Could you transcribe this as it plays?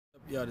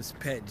Yo, this is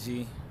Pat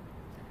G.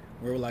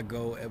 Where Will I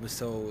Go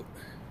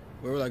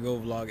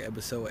vlog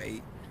episode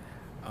 8.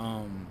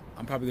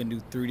 I'm probably gonna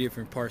do 3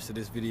 different parts of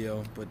this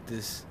video, but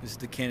this is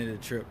the Canada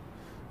trip.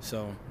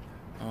 So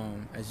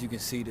as you can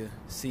see, the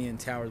CN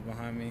Towers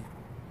behind me,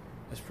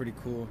 that's pretty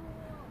cool.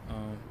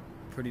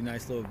 Pretty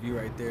nice little view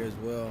right there as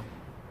well.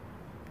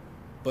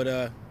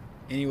 But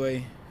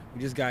anyway,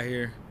 we just got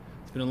here.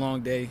 It's been a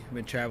long day.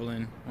 Been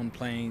traveling on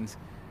planes,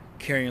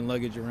 carrying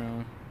luggage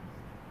around,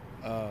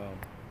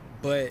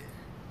 but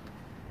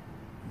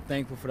I'm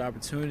thankful for the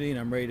opportunity and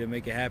I'm ready to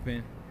make it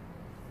happen.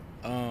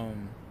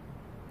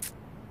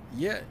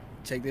 Yeah,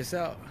 check this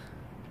out.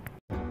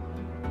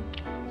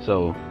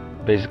 So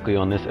basically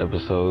on this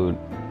episode,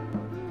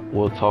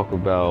 we'll talk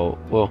about,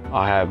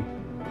 I have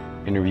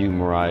interviewed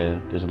Mariah.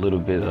 There's a little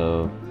bit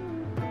of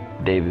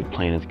David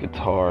playing his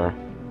guitar,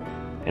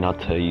 and I'll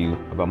tell you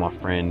about my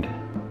friend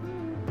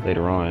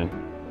later on.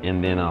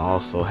 And then I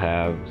also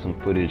have some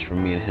footage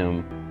from me and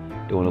him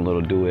doing a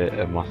little duet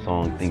of my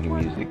song Thinking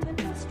Music.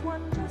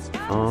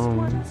 I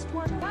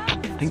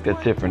think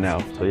that's it for now.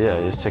 So yeah,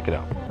 just check it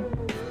out.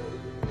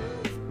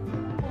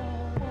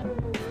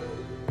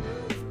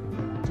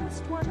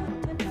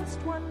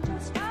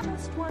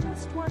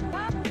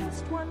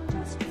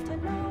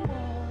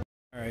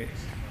 Alright,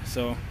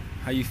 so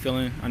how you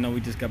feeling? I know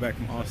we just got back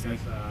from Austin.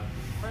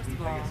 First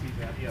of all,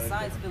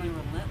 besides feeling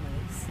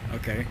relentless,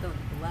 Okay. feeling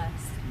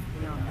blessed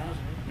beyond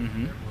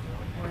measure.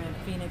 We're in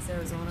Phoenix,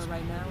 Arizona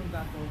right now. We're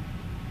about to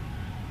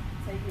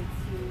take it to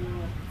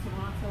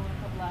Toronto in a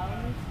couple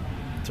hours.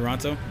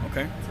 Toronto?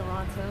 Okay.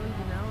 Toronto,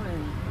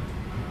 and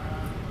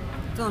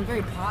feeling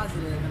very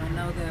positive, and I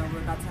know that we're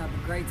about to have a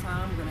great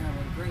time. We're gonna have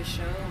a great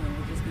show, and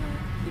we're just gonna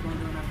keep on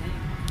doing our thing.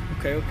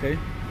 Okay.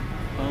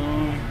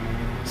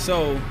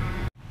 So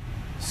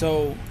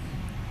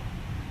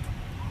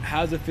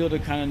how does it feel to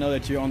kind of know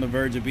that you're on the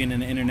verge of being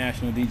an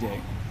international DJ?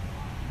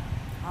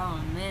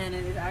 Oh man,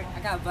 I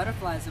got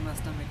butterflies in my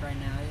stomach right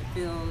now. It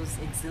feels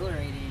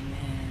exhilarating,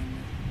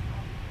 and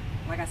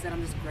like I said,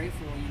 I'm just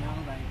grateful,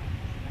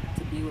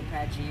 to be with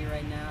Pat G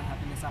right now,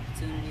 having this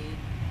opportunity.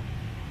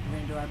 We're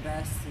gonna do our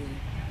best to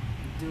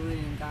do it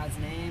in God's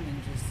name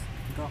and just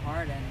go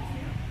hard at it.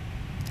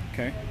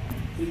 Okay.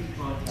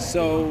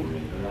 So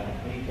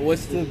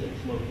what's the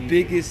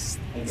biggest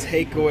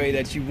takeaway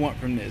that you want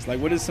from this?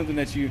 Like, what is something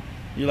that you're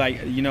like,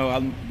 you're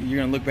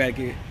gonna look back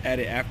at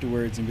it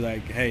afterwards and be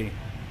like, hey,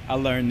 I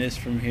learned this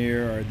from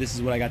here, or this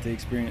is what I got to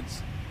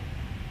experience?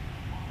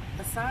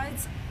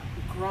 Besides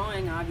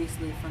growing,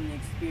 obviously, from the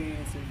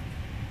experience of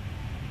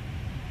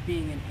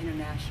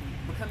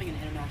becoming an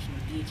international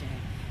DJ,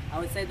 I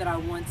would say that I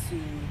want to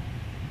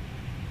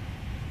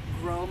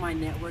grow my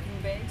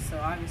networking base. So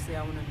obviously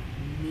I want to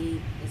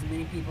meet as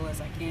many people as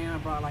I can. I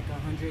brought like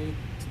 100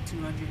 to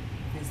 200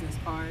 business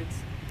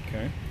cards.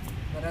 Okay.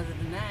 But other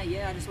than that,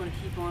 yeah, I just want to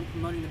keep on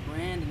promoting the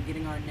brand and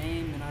getting our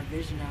name and our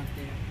vision out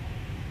there.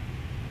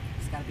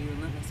 Just gotta be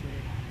relentless with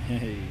it.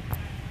 Hey.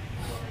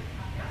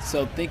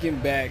 So thinking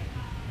back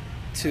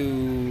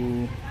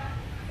to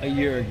a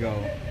year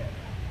ago,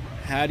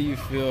 how do you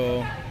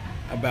feel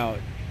about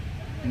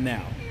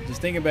now?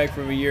 Just thinking back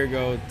from a year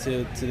ago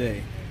to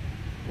today,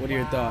 what are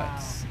your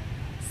thoughts?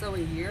 So a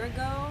year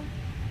ago,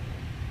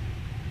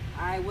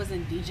 I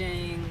wasn't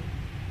DJing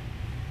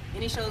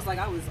any shows. Like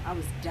I was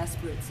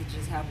desperate to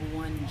just have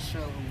one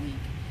show a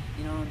week.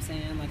 You know what I'm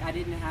saying? Like I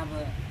didn't have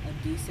a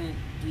decent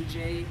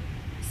DJ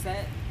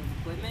set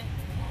of equipment,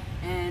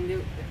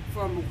 and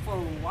for a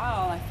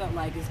while I felt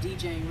like, is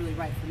DJing really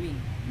right for me?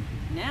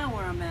 Now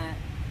where I'm at,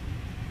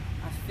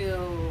 I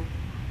feel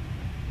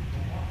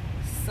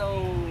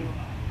so,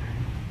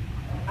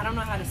 I don't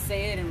know how to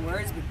say it in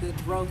words, but the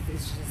growth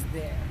is just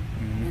there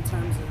in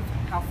terms of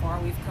how far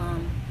we've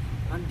come.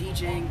 I'm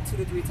DJing 2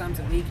 to 3 times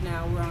a week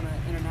now. We're on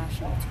an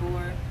international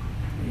tour.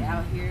 We're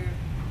out here.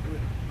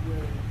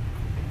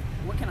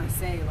 What can I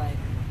say? Like,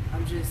 I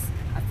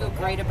feel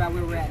great about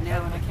where we're at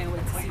now, and I can't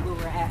wait to see where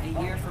we're at a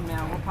year from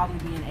now. We'll probably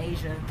be in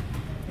Asia.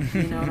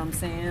 You know what I'm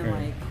saying?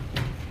 Right.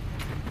 Like,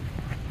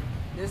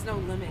 there's no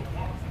limit.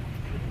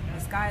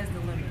 The sky is the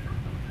limit.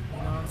 You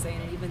know what I'm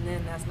saying? And even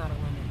then, that's not a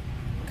limit.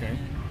 Okay. And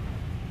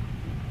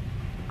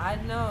I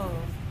know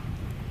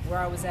where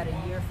I was at a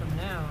year from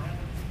now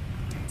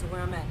to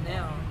where I'm at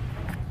now.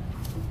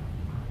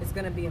 It's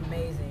gonna be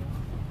amazing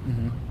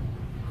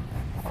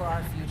for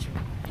our future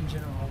in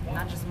general.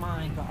 Not just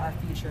mine, but our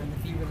future and the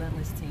Be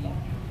Relentless team.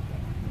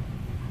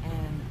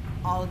 And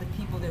all of the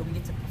people that we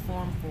get to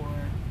perform for.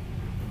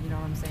 You know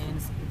what I'm saying?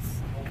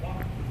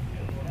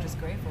 I'm just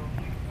grateful.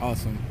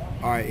 Awesome.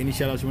 All right, any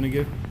shout outs you want to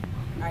give?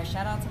 All right,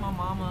 shout out to my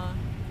mama,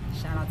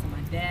 shout out to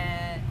my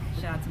dad,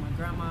 shout out to my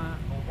grandma,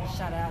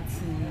 shout out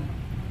to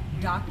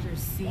Dr.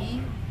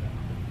 C.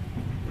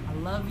 I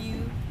love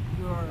you.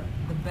 You're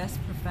the best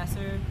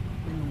professor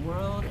in the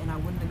world, and I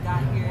wouldn't have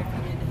got here if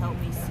you didn't help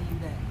me see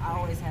that I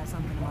always have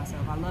something to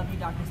myself. I love you,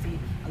 Dr. C.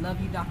 I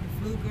love you, Dr.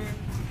 Fluger.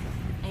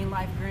 Ain't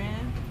life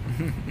grand?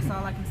 That's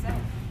all I can say.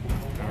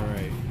 All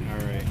right.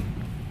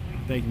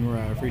 Thank you,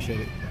 Mariah. I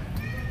appreciate it.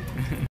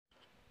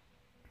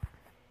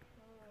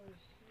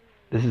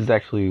 This is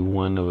actually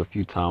one of a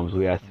few times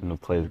we asked him to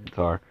play his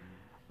guitar.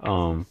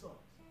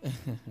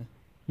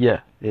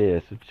 Yeah,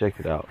 so check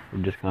it out.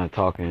 We're just kind of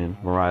talking.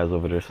 Mariah's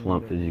over there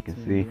slumped, as you can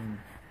see.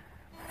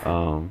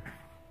 But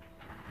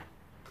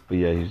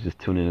yeah, he's just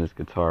tuning his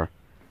guitar.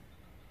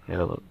 He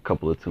had a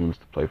couple of tunes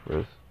to play for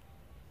us.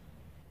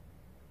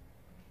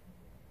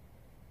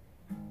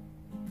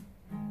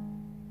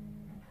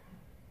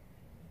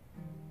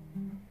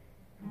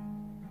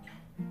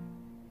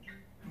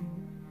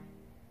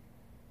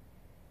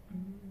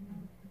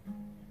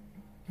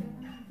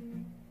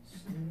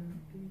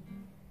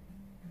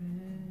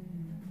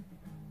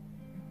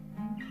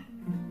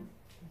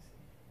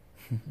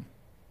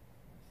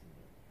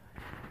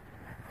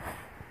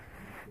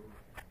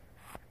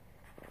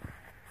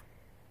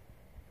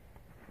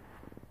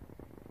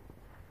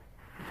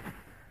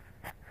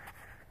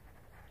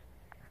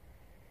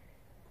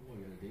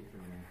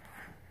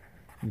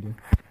 You do.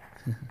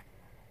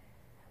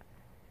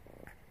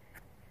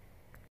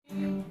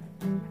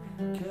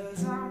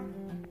 Cause I'm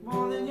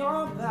more than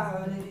your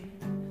body.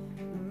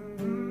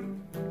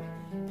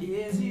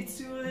 Is it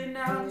too late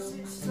now to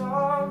say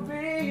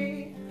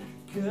sorry?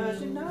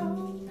 Cause you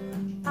know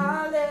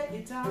I let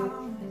you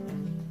down.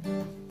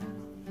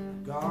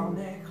 Gone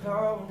and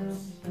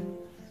close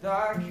the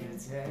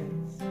curtains.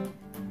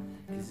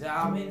 Cause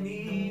all we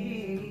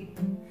need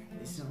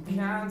is some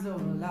kind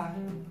of life.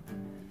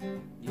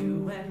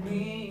 You and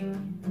me,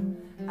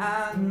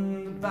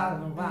 and the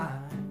bottle of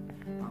wine.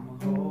 I'ma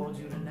hold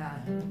you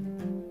tonight.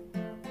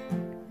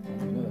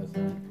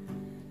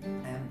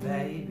 And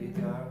baby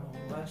girl,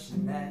 what's your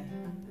name?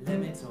 Let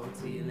me talk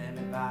to you, let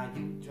me buy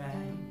you a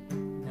drink.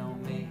 Know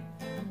me,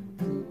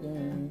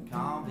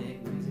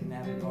 convict music,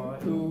 never boy.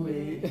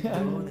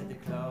 Know that the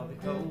club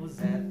it closes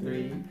at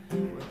 3.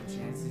 What the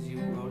chances you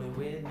rolling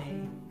with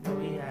me? Know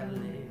we had to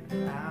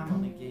live. I'm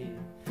gonna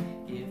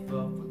give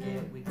up,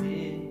 forget we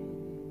did.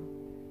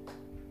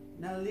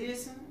 Now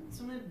listen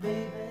to me,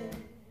 baby.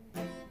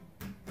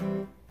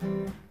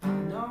 I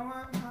know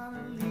I'm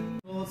gonna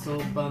leave.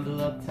 So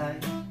bundle up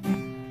tight.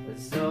 But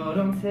so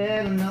don't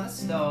tell another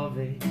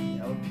story.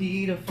 I'll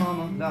repeat it from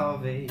a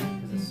glory.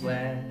 Cause I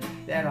swear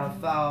that I'll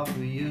fall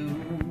for you.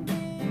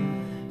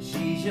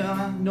 She's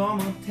your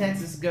normal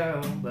Texas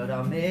girl, but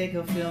I'll make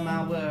her feel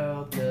my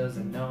world. Cause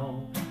I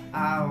know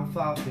I won't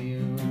fall for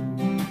you.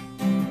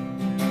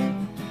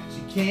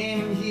 She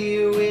came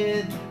here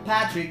with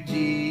Patrick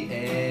G,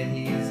 and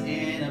he's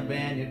in a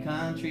brand new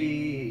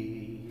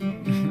country.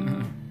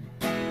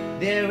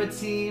 They're a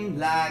team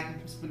like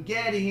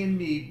spaghetti and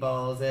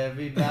meatballs.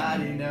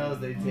 Everybody knows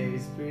they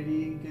taste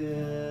pretty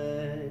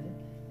good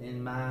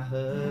in my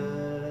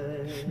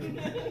hood.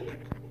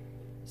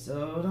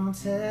 So don't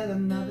tell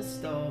another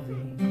story,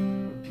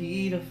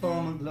 repeat a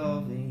form of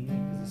glory.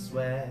 Cause I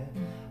swear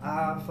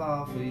I'll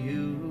fall for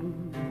you.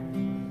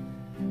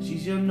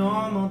 She's your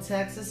normal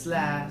Texas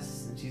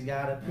lass, and she's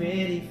got a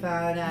pretty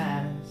fine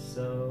ass.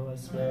 So I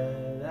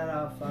swear that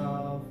I'll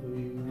fall for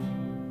you.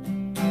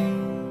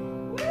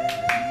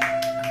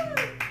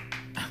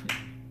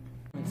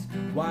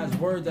 Wise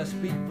words I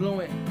speak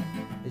fluent.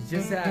 It's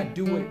just how I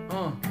do it.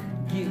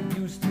 Get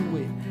used to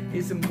it.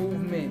 It's a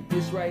movement.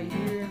 This right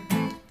here,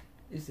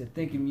 it's a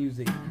thinking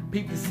music.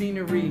 Peep the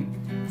scenery.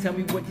 Tell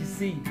me what you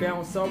see.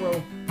 Found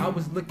sorrow. I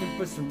was looking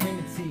for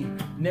serenity.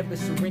 Never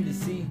surrender.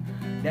 See,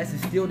 that's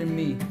instilled in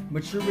me.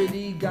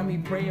 Maturity got me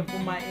praying for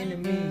my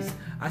enemies.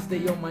 I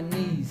stay on my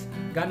knees.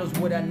 God knows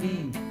what I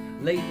need.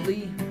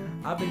 Lately,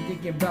 I've been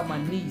thinking about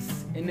my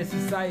niece in the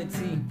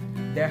society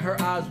that her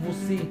eyes will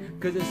see.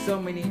 Cause there's so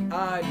many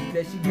odds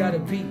that she gotta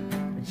beat.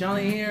 But y'all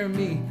ain't hearing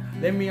me.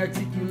 Let me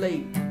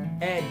articulate.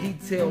 Add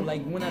detail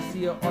like when I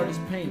see an artist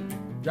paint.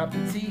 Drop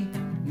the T.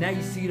 Now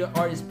you see the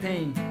artist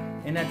pain.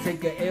 And I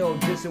take a L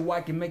just so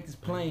I can make this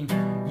plain.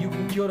 You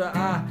can kill the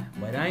eye,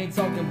 but I ain't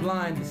talking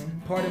blind. It's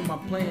part of my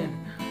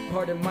plan,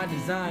 part of my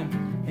design.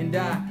 And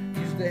I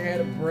used to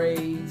have a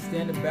braid,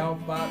 stand about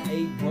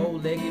 5'8",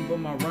 bow-legged, but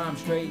my rhyme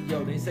straight.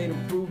 Yo, they say the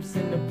proof's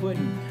in the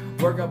pudding.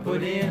 Work I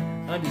put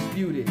in,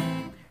 undisputed.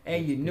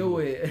 And you knew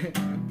it.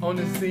 On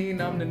the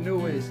scene, I'm the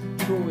newest,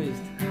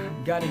 truest.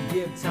 Gotta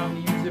give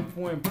time to use it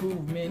for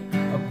improvement.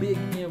 A big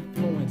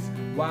influence.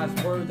 Wise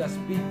words I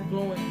speak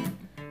fluent.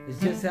 It's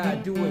just how I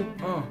do it.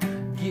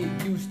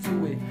 Get used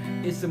to it.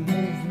 It's a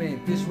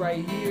movement. This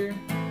right here,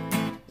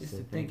 it's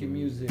the thinking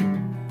music.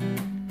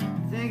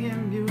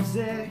 Thinking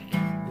music.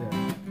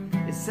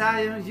 Yeah. It's how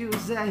you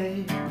use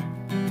it.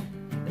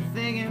 The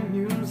thinking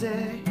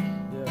music.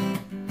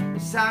 Yeah.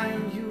 It's how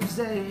you use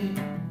it.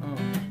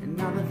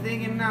 And I've been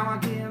thinking now I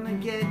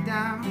can't get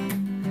down.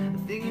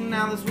 I'm thinking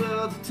now this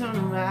world's a turn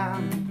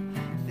around.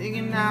 I'm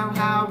thinking now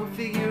how we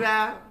figure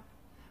out.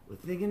 We're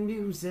thinking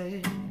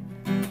music.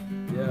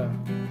 Yeah.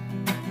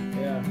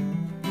 Yeah.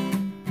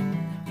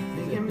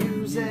 Thinking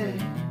music.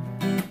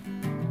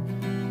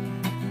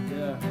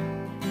 Yeah.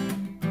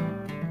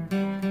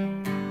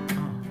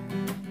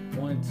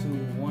 1,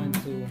 2, 1,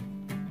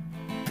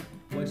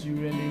 2. What you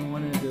really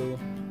wanna do?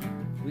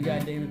 We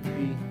got David P.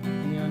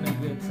 He on the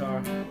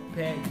guitar.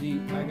 Pat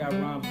G. I got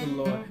rhyme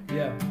galore.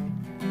 Yeah.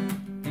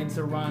 In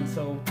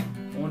Toronto.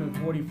 on the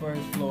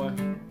 41st floor.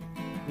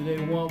 Do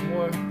they want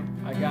more?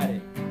 I got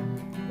it.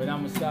 But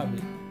I'ma stop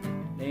it.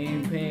 They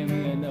ain't paying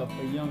me enough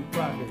for Young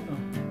Profit.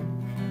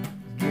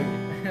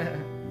 Let's get it.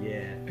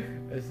 Yeah.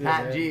 That's it,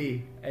 Pat man.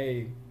 G.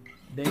 Hey,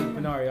 Dave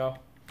Pinard, y'all.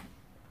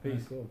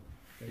 Peace. Cool.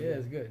 Yeah,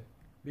 it's good.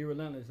 Be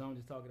relentless. I don't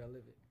just talk it, I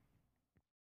live it.